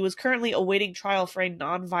 He was currently awaiting trial for a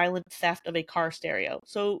nonviolent theft of a car stereo.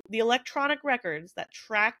 So the electronic records that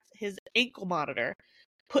tracked his ankle monitor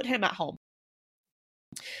put him at home.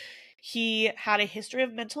 He had a history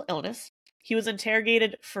of mental illness. He was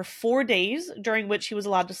interrogated for 4 days, during which he was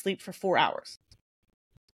allowed to sleep for 4 hours.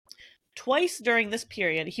 Twice during this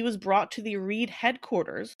period, he was brought to the Reed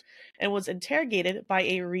headquarters and was interrogated by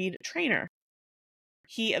a Reed trainer.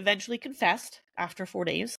 He eventually confessed after 4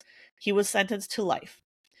 days. He was sentenced to life.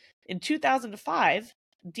 In 2005,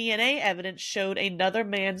 DNA evidence showed another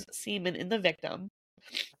man's semen in the victim,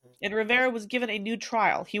 and Rivera was given a new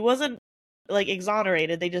trial. He wasn't,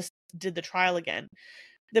 exonerated. They just did the trial again.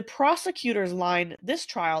 The prosecutors line this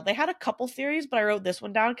trial, they had a couple theories, but I wrote this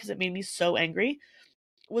one down because it made me so angry,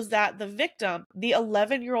 was that the victim, the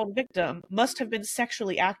 11-year-old victim, must have been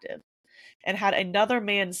sexually active and had another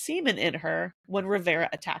man's semen in her when Rivera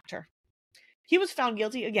attacked her. He was found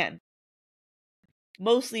guilty again,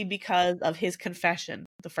 mostly because of his confession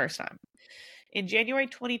the first time. In January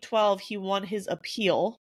 2012, he won his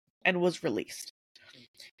appeal and was released.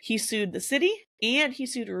 He sued the city and he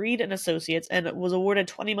sued Reed and Associates and was awarded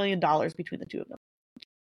 $20 million between the two of them.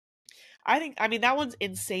 I mean, that one's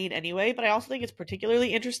insane anyway, but I also think it's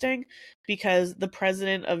particularly interesting because the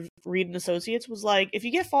president of Reed and Associates was like, if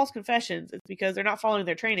you get false confessions, it's because they're not following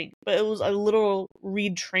their training. But it was a literal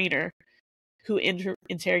Reed trainer who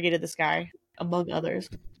interrogated this guy, among others.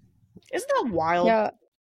 Isn't that wild? Yeah.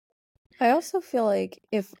 I also feel like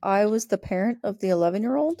if I was the parent of the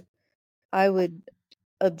 11-year-old, I would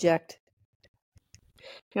object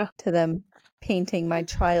to them painting my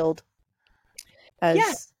child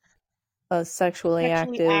as a sexually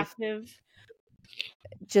active.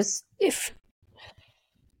 Just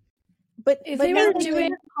but they were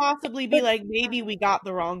doing possibly be like, maybe we got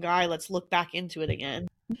the wrong guy, let's look back into it again.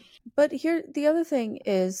 But here the other thing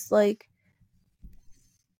is, like,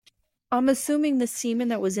 I'm assuming the semen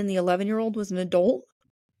that was in the 11-year-old was an adult.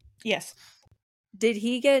 Yes. Did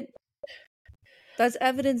he get? That's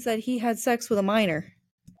evidence that he had sex with a minor.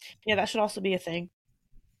 Yeah, that should also be a thing.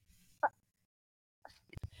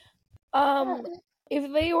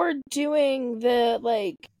 if they were doing the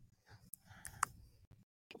like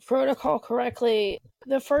protocol correctly,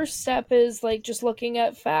 the first step is like just looking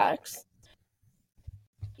at facts.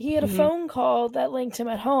 He had a phone call that linked him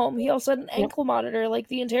at home. He also had an ankle monitor. Like,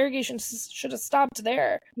 the interrogation should have stopped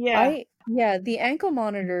there. Yeah. The ankle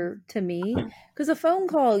monitor to me, because a phone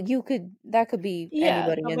call that could be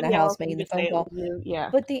anybody in the house making the phone call. Yeah.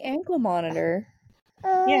 But the ankle monitor,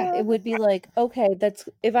 Yeah. it would be like, okay, that's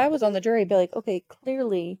if I was on the jury, I'd be like, okay,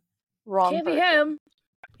 clearly wrong. Can't be person. him.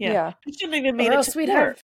 Yeah. He shouldn't even made Or it else to we'd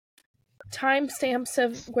court. have timestamps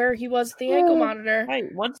of where he was at the ankle monitor. Right.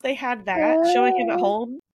 Once they had that showing him at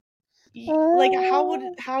home, like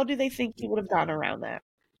how do they think he would have gotten around that?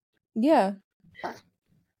 Yeah.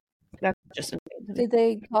 That's just insane to me. Did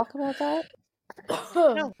they talk about that?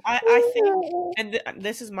 No, I think, and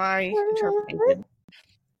this is my interpretation,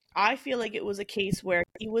 I feel like it was a case where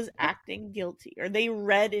he was acting guilty, or they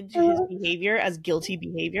read into his behavior as guilty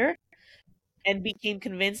behavior and became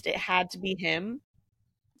convinced it had to be him,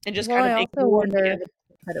 and just kind of ignored the evidence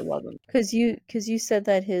that it wasn't. Because you said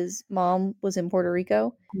that his mom was in Puerto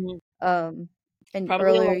Rico. Mm-hmm. And Probably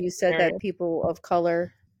earlier you said that people of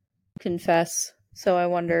color confess. So I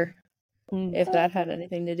wonder if that had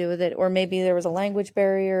anything to do with it. Or maybe there was a language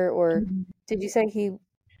barrier, or did you say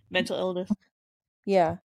mental illness?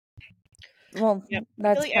 Yeah. Well,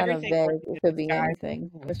 that's like kind of vague. It could be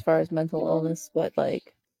anything as far as mental illness, but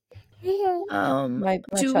like my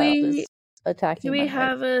child is attacking. Do we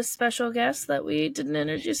have a special guest that we didn't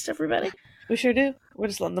introduce to everybody? We sure do. We're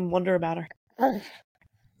just letting them wonder about her.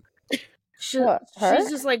 She's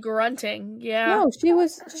just like grunting. Yeah. No, she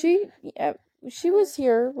was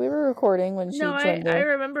here. We were recording when she joined. I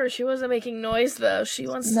remember she wasn't making noise though. She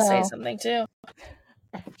wants to say something too.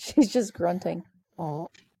 She's just grunting.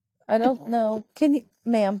 I don't know. Can you,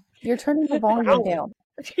 ma'am? You're turning the volume down.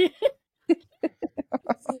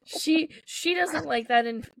 She doesn't like that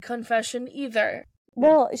in confession either.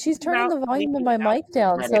 Well, she's turning the volume of my mic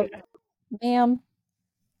down. So, ma'am,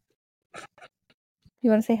 you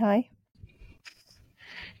want to say hi?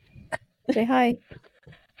 Say hi.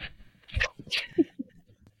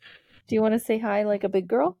 Do you want to say hi like a big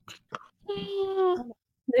girl?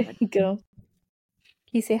 There you go.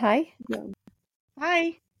 Can you say hi?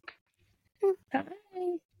 Hi. Hi.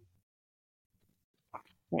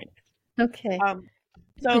 Right. Okay.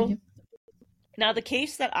 So now the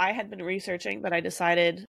case that I had been researching that I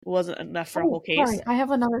decided wasn't enough for a whole case. Sorry, I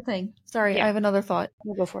have another thing. I have another thought.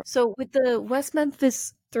 We'll go for it. So with the West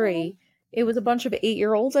Memphis 3, it was a bunch of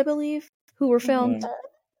 8-year-olds, I believe, who were found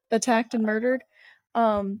attacked and murdered.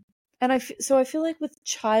 And I feel like with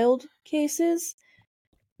child cases,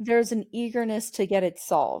 there's an eagerness to get it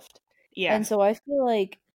solved. Yeah. And so I feel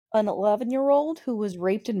like an 11-year-old who was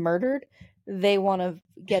raped and murdered, they want to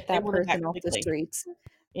get that person off the streets.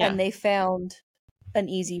 Yeah. And they found an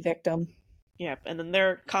easy victim. Yeah, and then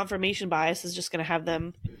their confirmation bias is just going to have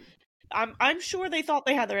them... I'm sure they thought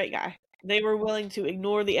they had the right guy. They were willing to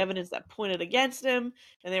ignore the evidence that pointed against him,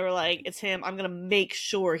 and they were like, it's him, I'm going to make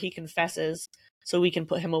sure he confesses so we can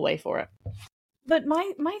put him away for it. But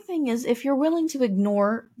my thing is, if you're willing to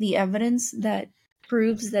ignore the evidence that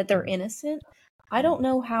proves that they're innocent, I don't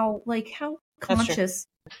know how conscious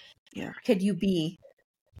could you be?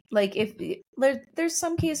 Like, if there's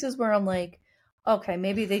some cases where I'm like, okay,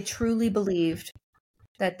 maybe they truly believed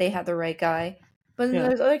that they had the right guy. But then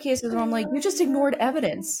there's other cases where I'm like, you just ignored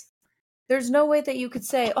evidence. There's no way that you could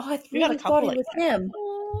say, oh, I really thought it was him.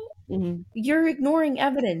 Mm-hmm. You're ignoring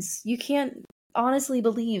evidence. You can't honestly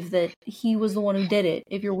believe that he was the one who did it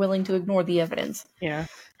if you're willing to ignore the evidence. Yeah.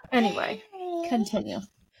 Anyway, continue.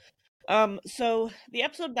 So the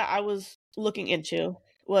episode that I was looking into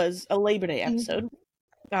was a Labor Day episode.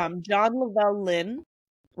 John Lavelle Lynn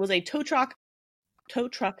was a tow truck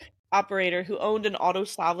operator who owned an auto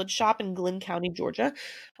salvage shop in Glynn County, Georgia.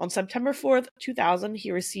 On September 4th, 2000,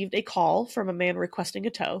 he received a call from a man requesting a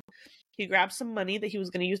tow. He grabbed some money that he was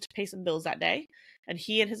going to use to pay some bills that day, and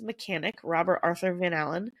he and his mechanic, Robert Arthur Van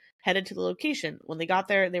Allen, headed to the location. When they got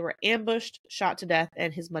there, they were ambushed, shot to death,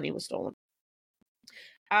 and his money was stolen.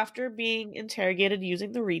 After being interrogated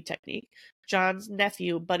using the Reed technique, John's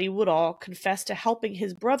nephew, Buddy Woodall, confessed to helping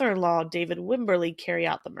his brother-in-law, David Wimberly, carry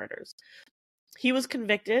out the murders. He was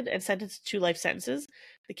convicted and sentenced to 2 life sentences.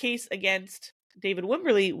 The case against David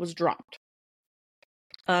Wimberly was dropped.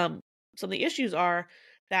 So the issues are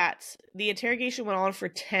that the interrogation went on for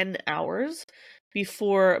 10 hours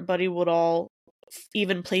before Buddy Woodall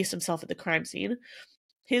even placed himself at the crime scene.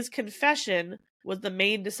 His confession was the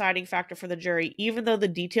main deciding factor for the jury, even though the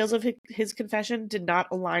details of his confession did not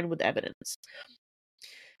align with evidence.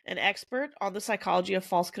 an expert on the psychology of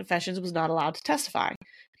false confessions was not allowed to testify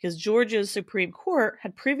because Georgia's Supreme Court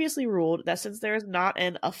had previously ruled that since there is not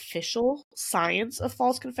an official science of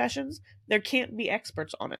false confessions, there can't be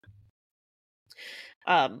experts on it.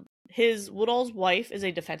 Woodall's wife is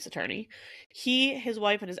a defense attorney. His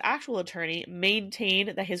wife, and his actual attorney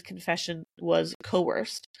maintain that his confession was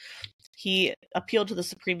coerced. He appealed to the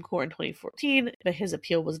Supreme Court in 2014, but his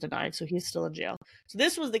appeal was denied, so he's still in jail. So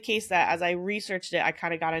this was the case that, as I researched it, I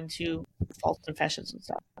kind of got into false confessions and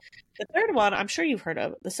stuff. The third one, I'm sure you've heard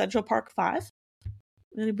of, the Central Park Five.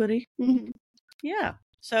 Anybody? Mm-hmm. Yeah.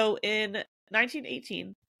 So in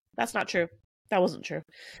 1918, that's not true. That wasn't true.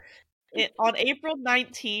 On April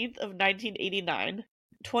 19th of 1989,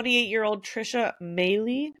 28-year-old Trisha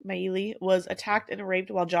Mailey was attacked and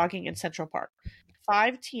raped while jogging in Central Park.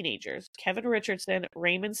 5 teenagers, Kevin Richardson,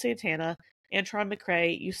 Raymond Santana, Antron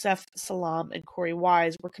McCrae, Yusef Salam, and Corey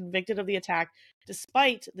Wise, were convicted of the attack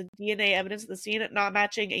despite the DNA evidence at the scene not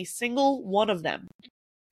matching a single one of them.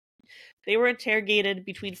 They were interrogated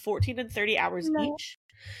between 14 and 30 hours each.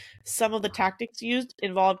 Some of the tactics used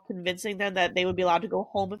involved convincing them that they would be allowed to go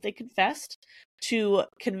home if they confessed, to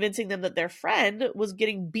convincing them that their friend was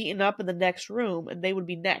getting beaten up in the next room and they would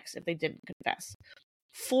be next if they didn't confess.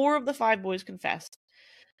 4 of the 5 boys confessed,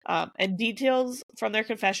 and details from their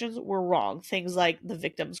confessions were wrong. Things like the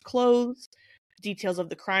victim's clothes, details of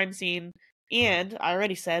the crime scene, and, I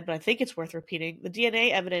already said, but I think it's worth repeating, the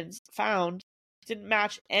DNA evidence found didn't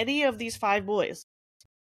match any of these 5 boys.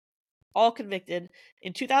 All convicted.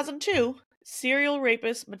 In 2002, serial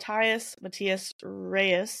rapist Matthias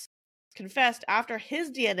Reyes confessed after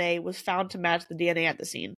his DNA was found to match the DNA at the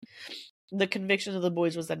scene. The conviction of the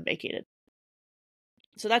boys was then vacated.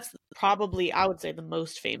 So that's probably, I would say, the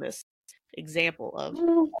most famous example of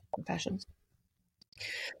confessions.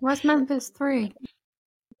 West Memphis 3.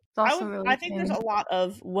 It's also really I think famous. there's a lot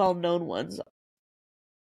of well-known ones.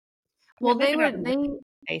 Well, Maybe not they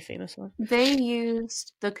a famous one. They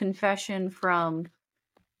used the confession from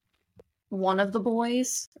one of the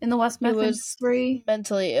boys in the West Memphis 3.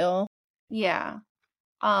 Mentally ill. Yeah.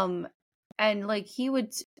 And like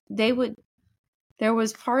there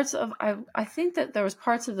was parts of, I think that there was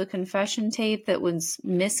parts of the confession tape that was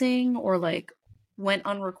missing or like went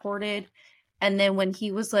unrecorded. And then when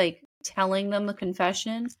he was like telling them the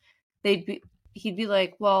confession, he'd be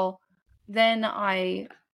like, well, then I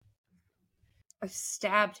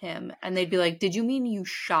stabbed him. And they'd be like, did you mean you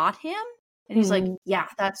shot him? And he's like, yeah,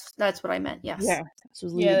 that's what I meant. Yes. Yeah.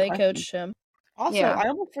 They coached him. Also, Yeah. I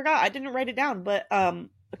almost forgot. I didn't write it down, but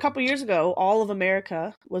a couple years ago, all of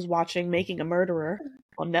America was watching Making a Murderer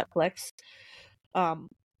on Netflix.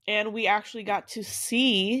 And we actually got to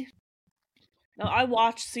see... Now, I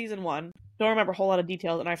watched season 1. Don't remember a whole lot of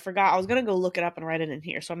details, and I forgot. I was going to go look it up and write it in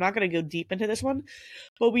here, so I'm not going to go deep into this one.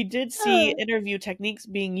 But we did see interview techniques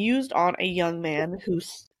being used on a young man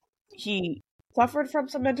he suffered from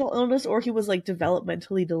some mental illness, or he was like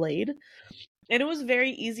developmentally delayed. And it was very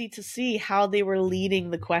easy to see how they were leading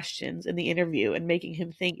the questions in the interview and making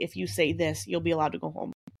him think, if you say this, you'll be allowed to go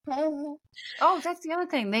home. Oh, that's the other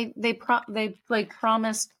thing. They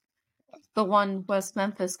promised the one West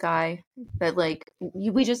Memphis guy that like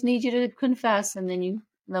we just need you to confess and then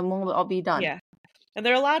we'll all be done. Yeah. And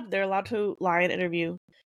they're allowed to lie in interview.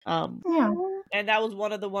 Yeah. And that was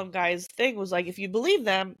one of the one guy's thing was like, if you believe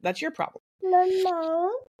them, that's your problem.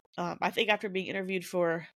 I think after being interviewed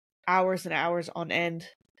for hours and hours on end,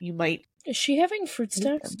 you might... Is she having fruit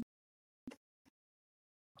snacks?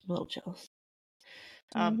 I'm a little jealous.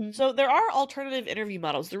 So there are alternative interview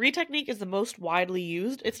models. The Reed technique is the most widely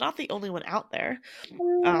used. It's not the only one out there.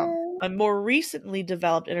 A more recently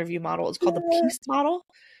developed interview model is called the PEACE model,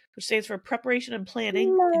 which stands for Preparation and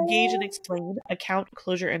Planning, Engage and Explain, Account,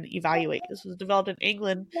 Closure, and Evaluate. This was developed in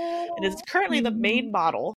England and is currently the main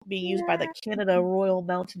model being used by the Canada Royal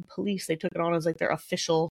Mounted Police. They took it on as like their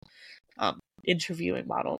official interviewing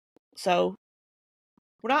model. So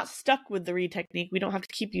we're not stuck with the Reed technique. We don't have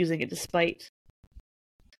to keep using it despite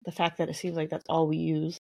the fact that it seems like that's all we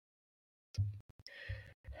use.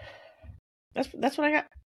 That's what I got.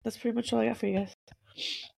 That's pretty much all I got for you guys.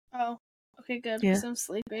 Oh, okay, good. Yeah. Because I'm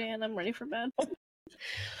sleepy and I'm ready for bed.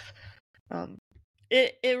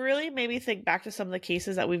 It really made me think back to some of the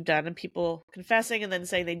cases that we've done and people confessing and then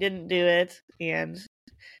saying they didn't do it, and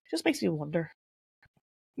it just makes me wonder.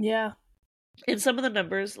 Yeah. And some of the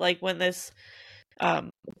numbers, like when this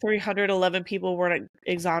 311 people were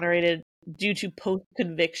exonerated due to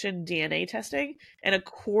post-conviction DNA testing, and a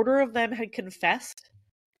quarter of them had confessed.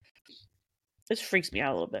 This freaks me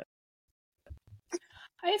out a little bit.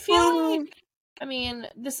 I feel like I mean,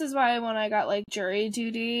 this is why when I got like jury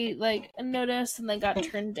duty like a notice and then got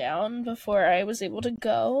turned down before I was able to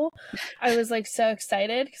go, I was like so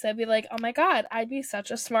excited because I'd be like, oh my god, I'd be such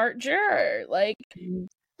a smart juror. Like,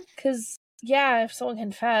 because yeah, if someone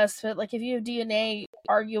confessed, but like if you have DNA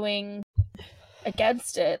arguing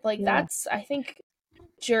against it, like that's, I think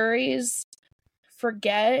juries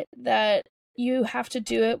forget that you have to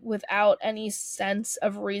do it without any sense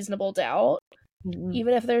of reasonable doubt.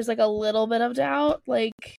 Even if there's like a little bit of doubt,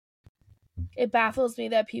 like it baffles me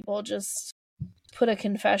that people just put a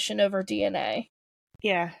confession over DNA.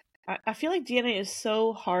 Yeah, I feel like DNA is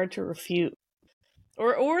so hard to refute,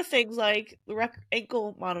 or things like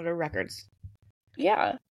ankle monitor records.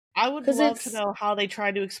 Yeah, I would love to know how they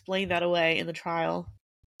tried to explain that away in the trial.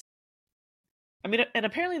 I mean, and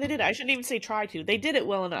apparently they did. I shouldn't even say try to. They did it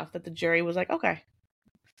well enough that the jury was like, okay.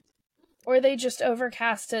 Or they just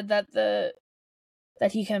overcasted that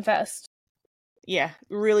he confessed. Yeah,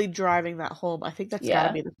 really driving that home. I think that's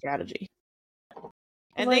gotta be the strategy.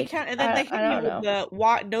 And like, they hit me with the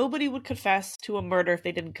why nobody would confess to a murder if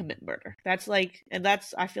they didn't commit murder. That's like, and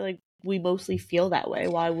that's, I feel like we mostly feel that way.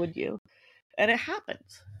 Why would you? And it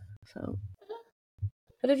happens. So,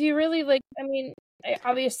 but if you really like, I mean,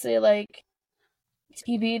 obviously like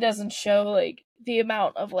TV doesn't show like the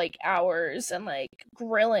amount of like hours and like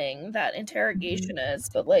grilling that interrogation is,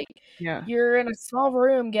 but like you're in a small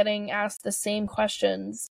room getting asked the same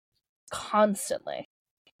questions constantly.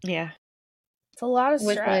 Yeah. It's a lot of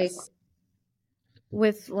stress.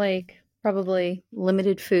 With like probably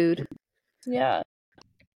limited food. Yeah.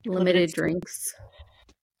 Limited drinks.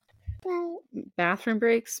 Bathroom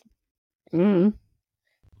breaks. Mm.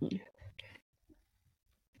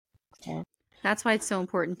 That's why it's so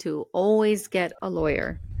important to always get a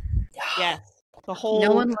lawyer. Yes. The whole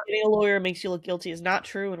getting a lawyer makes you look guilty is not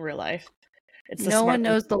true in real life. It's no one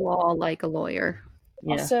knows the law like a lawyer.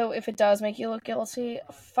 Yeah. Also, if it does make you look guilty,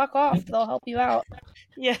 fuck off. They'll help you out.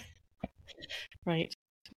 Yeah. Right.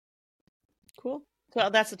 Cool.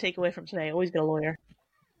 So that's the takeaway from today. Always get a lawyer.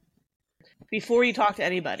 Before you talk to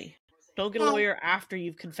anybody. Don't get a lawyer after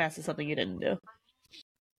you've confessed to something you didn't do.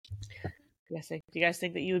 Do you guys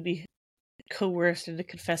think that you would be coerced into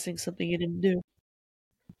confessing something you didn't do?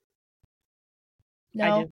 No.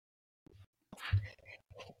 I do.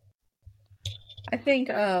 I think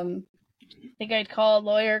I'd call a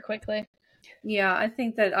lawyer quickly. Yeah, I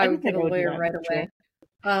think that I would get a lawyer right away.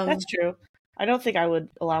 That's true. I don't think I would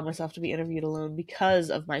allow myself to be interviewed alone because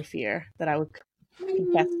of my fear that I would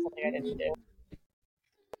confess something I didn't do.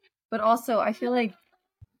 But also, I feel like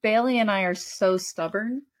Bailey and I are so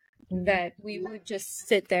stubborn that we would just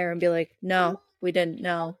sit there and be like, no, we didn't.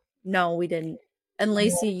 No, we didn't. And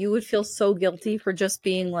Lacey, you would feel so guilty for just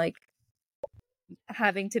being like,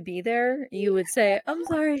 having to be there. You would say, I'm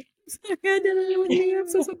sorry. I didn't do anything. I'm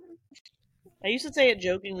so sorry. I used to say it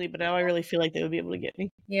jokingly, but now I really feel like they would be able to get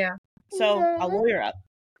me. Yeah. So, I'll lawyer up.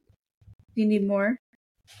 Do you need more?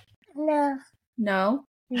 No. No?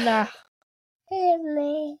 Nah.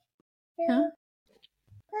 Huh?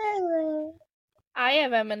 I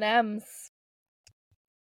have M&Ms.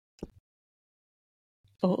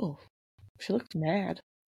 Oh, she looks mad.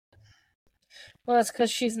 Well, that's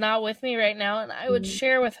because she's not with me right now, and I would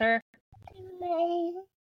share with her.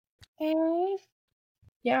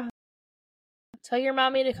 Yeah. Tell your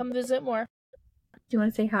mommy to come visit more. Do you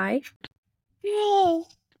want to say hi?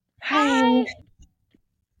 Hi.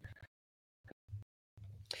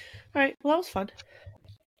 Alright, well, that was fun.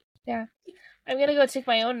 Yeah. I'm gonna go take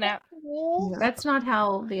my own nap. That's not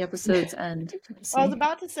how the episodes end. I was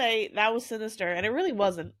about to say that was sinister, and it really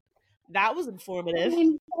wasn't. That was informative.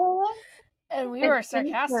 And we were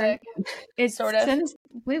sarcastic. It's sort of.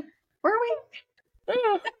 Were we?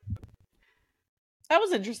 That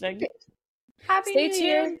was interesting. Happy New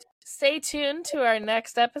Year. Stay tuned to our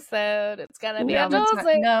next episode. It's gonna be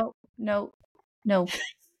amazing. No.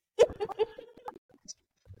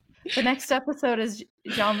 The next episode is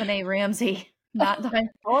JonBenet Ramsey. Not the...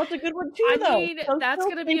 Oh, it's a good one too, though. I mean, that's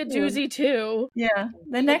gonna be a doozy too. Yeah.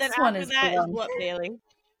 The next one is what, Bailey?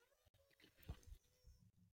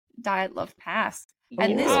 Diet Love Pass.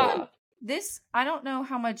 And this I don't know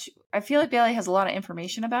how much. I feel like Bailey has a lot of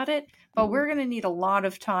information about it, but we're gonna need a lot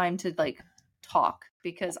of time to like talk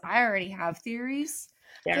because I already have theories.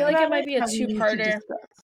 I feel like it might be a two-parter.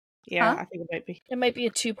 Yeah, I think it might be. It might be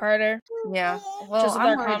a two-parter. Yeah. Well, just with I'm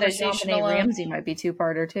our worried that conversation JonBenet alone. Ramsey might be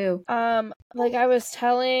two-parter too. Like I was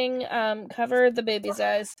telling, cover the baby's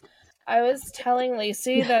eyes. I was telling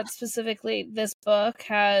Lacey that specifically this book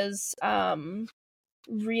has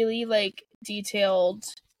really like detailed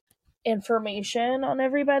information on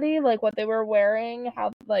everybody, like what they were wearing,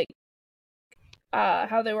 how like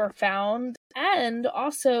how they were found, and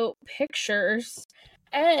also pictures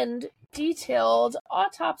and detailed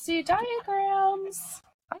autopsy diagrams.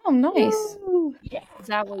 Oh, nice. Woo! Yeah. Is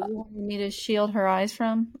that what you wanted me to shield her eyes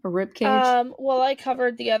from? A rib cage? Well, I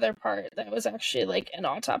covered the other part that was actually like an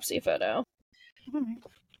autopsy photo.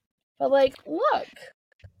 But like, look,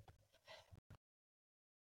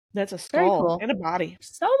 That's a Very skull cool. and a body.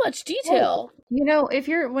 so much detail. You know,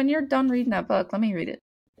 when you're done reading that book, let me read it.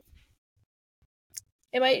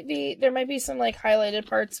 There might be some like highlighted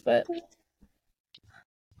parts, but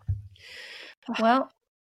Well,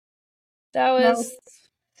 that was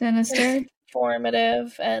sinister.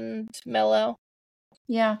 informative and mellow.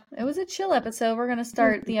 Yeah, it was a chill episode. We're gonna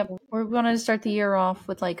start the year off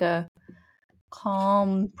with like a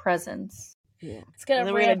calm presence. Yeah. It's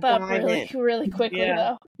gonna ramp up really quickly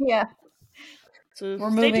though. Yeah. So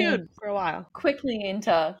We're stay moving tuned for a while. quickly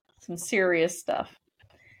into some serious stuff.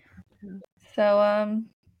 So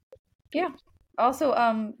yeah. Also,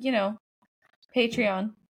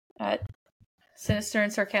 Patreon at Sinister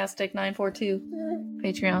and Sarcastic 942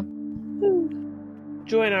 Patreon.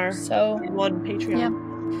 Join our So one Patreon. Yep.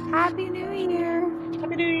 Happy New Year.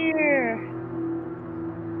 Happy New Year.